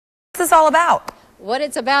this all about? What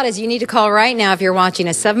it's about is you need to call right now if you're watching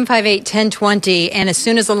us, 758-1020, and as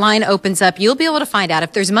soon as the line opens up, you'll be able to find out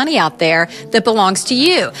if there's money out there that belongs to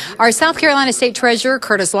you. Our South Carolina State Treasurer,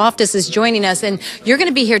 Curtis Loftus, is joining us, and you're going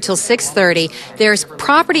to be here till 6:30. There's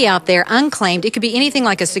property out there, unclaimed. It could be anything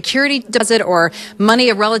like a security deposit or money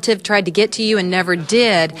a relative tried to get to you and never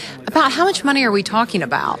did. About how much money are we talking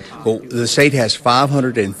about? Well, the state has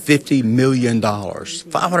 $550 million.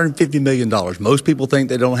 $550 million. Most people think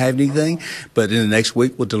they don't have anything, but in the next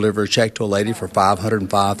week we'll deliver a check to a lady for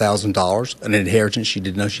 $505,000, an inheritance she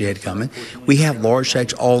didn't know she had coming. We have large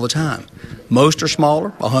checks all the time. Most are smaller,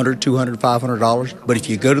 $100, $200, $500. But if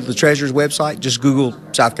you go to the Treasurer's website, just Google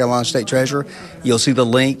South Carolina State Treasurer, you'll see the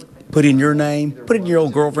link. Put in your name, put in your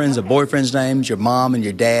old girlfriend's or boyfriend's names, your mom and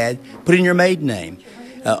your dad, put in your maiden name.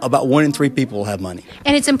 About 1 in 3 people will have money.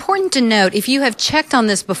 And it's important to note, if you have checked on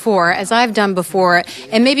this before, as I've done before,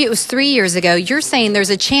 and maybe it was 3 years ago, you're saying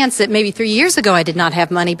there's a chance that maybe 3 years ago I did not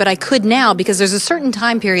have money, but I could now because there's a certain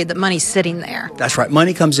time period that money's sitting there. That's right.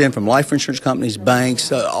 Money comes in from life insurance companies,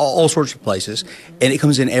 banks, all sorts of places, and it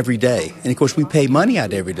comes in every day. And, of course, we pay money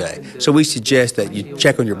out every day. So we suggest that you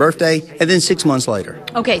check on your birthday and then 6 months later.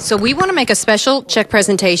 Okay, so we want to make a special check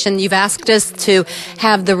presentation. You've asked us to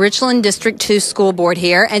have the Richland District 2 School Board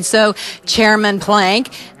here. And so, Chairman Plank,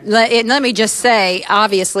 let me just say,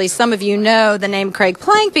 obviously, some of you know the name Craig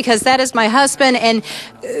Plank because that is my husband. And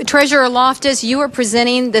Treasurer Loftus, you are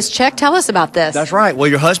presenting this check. Tell us about this. That's right. Well,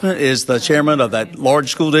 your husband is the chairman of that large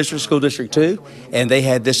school district, School District 2, and they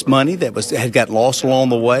had this money that had got lost along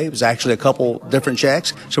the way. It was actually a couple different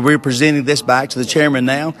checks. So we're presenting this back to the chairman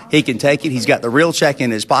now. He can take it. He's got the real check in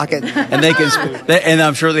his pocket, and they can. And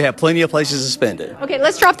I'm sure they have plenty of places to spend it. Okay,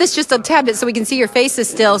 let's drop this just a tad bit so we can see your faces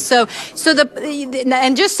still.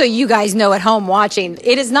 And just so you guys know at home watching,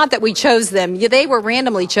 it is not that we chose them. They were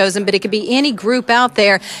randomly chosen, but it could be any group out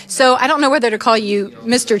there. So I don't know whether to call you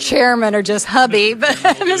Mr. Chairman or just hubby, but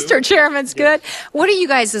Mr. Chairman's good. What are you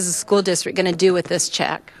guys as a school district going to do with this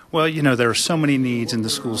check? Well, there are so many needs in the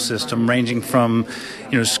school system, ranging from,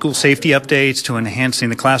 school safety updates to enhancing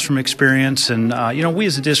the classroom experience. And, we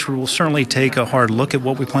as a district will certainly take a hard look at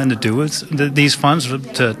what we plan to do with these funds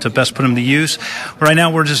to best put them to use. Right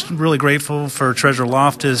now, we're just really grateful for Treasurer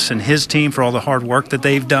Loftus and his team for all the hard work that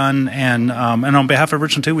they've done. And on behalf of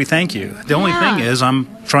Richland 2, we thank you. The only thing is I'm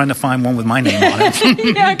trying to find one with my name on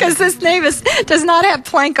it. Yeah, because this name does not have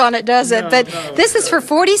Plank on it, does it? But this is for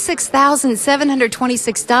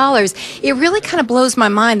 $46,726. It really kind of blows my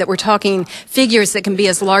mind that we're talking figures that can be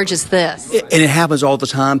as large as this. And it happens all the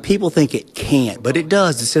time. People think it can't, but it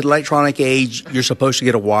does. It's an electronic age. You're supposed to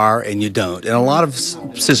get a wire, and you don't. And a lot of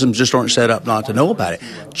systems just aren't set up not to know about it.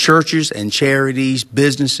 Churches and charities,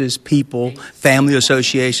 businesses, people, family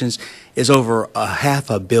associations is over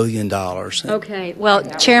 $500 million. Okay, well,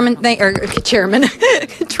 Chairman,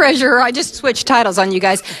 Treasurer, I just switched titles on you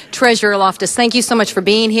guys. Treasurer Loftus, thank you so much for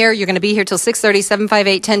being here. You're going to be here till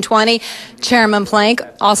 6:30, 758-1020. Chairman Plank,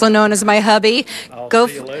 also known as my hubby. Go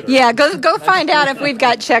find out if we've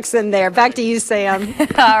got checks in there. Back to you, Sam.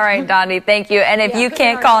 All right, Dawndy, thank you. And if you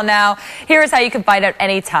can't call now, here's how you can find out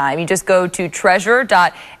anytime. You just go to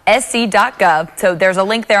treasurer.sc.gov. So there's a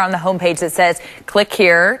link there on the homepage that says, click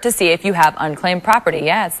here to see if you have unclaimed property.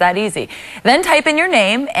 Yeah, it's that easy. Then type in your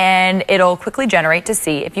name, and it'll quickly generate to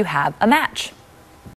see if you have a match.